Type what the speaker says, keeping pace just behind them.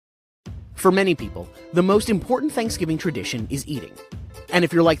For many people, the most important Thanksgiving tradition is eating. And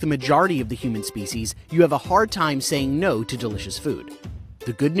if you're like the majority of the human species, you have a hard time saying no to delicious food.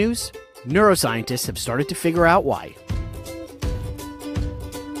 The good news? Neuroscientists have started to figure out why.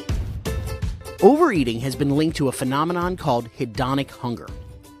 Overeating has been linked to a phenomenon called hedonic hunger.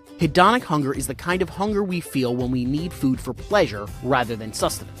 Hedonic hunger is the kind of hunger we feel when we need food for pleasure rather than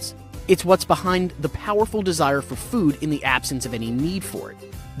sustenance. It's what's behind the powerful desire for food in the absence of any need for it,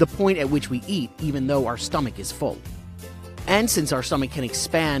 the point at which we eat even though our stomach is full. And since our stomach can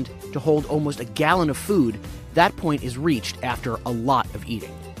expand to hold almost a gallon of food, that point is reached after a lot of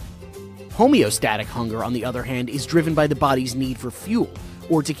eating. Homeostatic hunger, on the other hand, is driven by the body's need for fuel,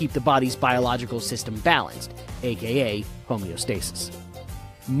 or to keep the body's biological system balanced, aka homeostasis.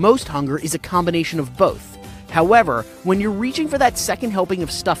 Most hunger is a combination of both. However, when you're reaching for that second helping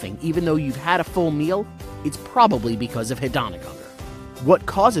of stuffing even though you've had a full meal, it's probably because of hedonic hunger. What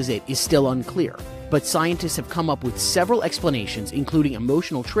causes it is still unclear, but scientists have come up with several explanations, including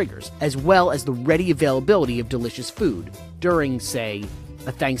emotional triggers, as well as the ready availability of delicious food during, say,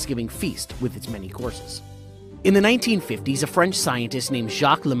 a Thanksgiving feast with its many courses. In the 1950s, a French scientist named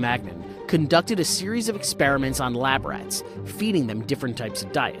Jacques Lemagnon conducted a series of experiments on lab rats, feeding them different types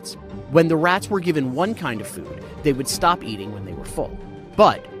of diets. When the rats were given one kind of food, they would stop eating when they were full.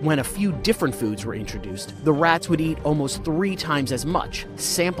 But when a few different foods were introduced, the rats would eat almost 3 times as much,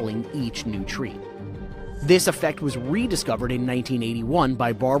 sampling each new treat. This effect was rediscovered in 1981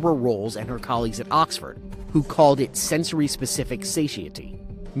 by Barbara Rolls and her colleagues at Oxford, who called it sensory-specific satiety,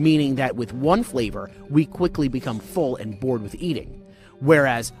 meaning that with one flavor, we quickly become full and bored with eating,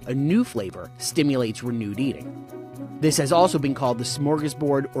 whereas a new flavor stimulates renewed eating. This has also been called the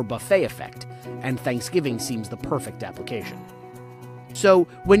smorgasbord or buffet effect, and Thanksgiving seems the perfect application. So,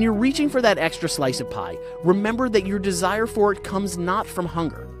 when you're reaching for that extra slice of pie, remember that your desire for it comes not from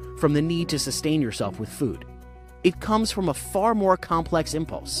hunger, from the need to sustain yourself with food. It comes from a far more complex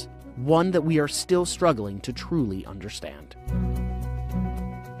impulse, one that we are still struggling to truly understand.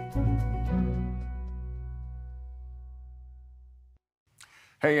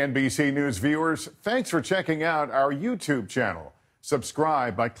 Hey, NBC News viewers, thanks for checking out our YouTube channel.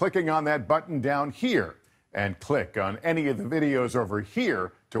 Subscribe by clicking on that button down here and click on any of the videos over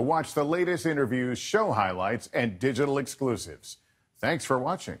here to watch the latest interviews, show highlights, and digital exclusives. Thanks for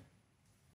watching.